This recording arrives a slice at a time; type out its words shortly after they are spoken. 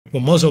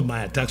Well, most of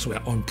my attacks were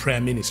on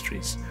prayer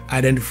ministries.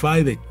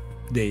 Identify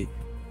the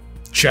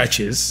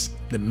churches,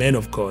 the men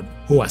of God,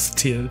 who are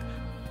still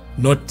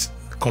not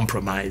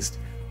compromised,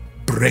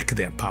 break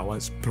their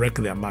powers, break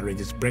their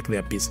marriages, break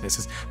their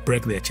businesses,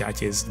 break their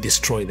churches,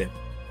 destroy them,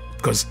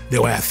 because they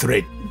were a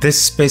threat. The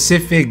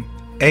specific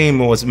aim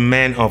was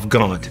men of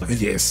God.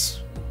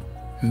 Yes,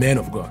 men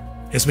of God,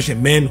 especially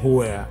men who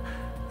were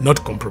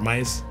not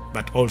compromised,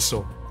 but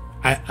also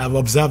I've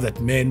observed that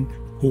men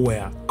who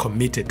were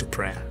committed to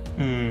prayer,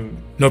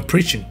 not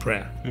preaching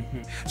prayer.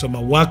 So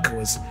my work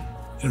was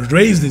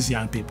raise these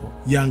young people,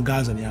 young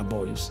girls and young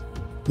boys.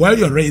 While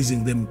you're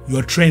raising them,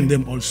 you're training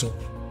them also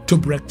to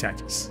break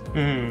churches,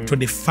 to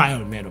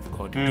defile men of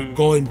God, to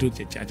go into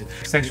the churches,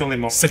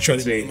 Sexual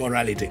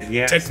immorality,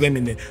 Yes. take them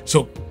in there.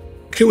 So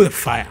kill the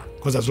fire,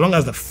 because as long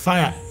as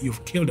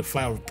you've killed the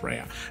fire of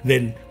prayer,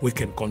 then we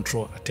can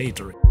control a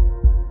territory.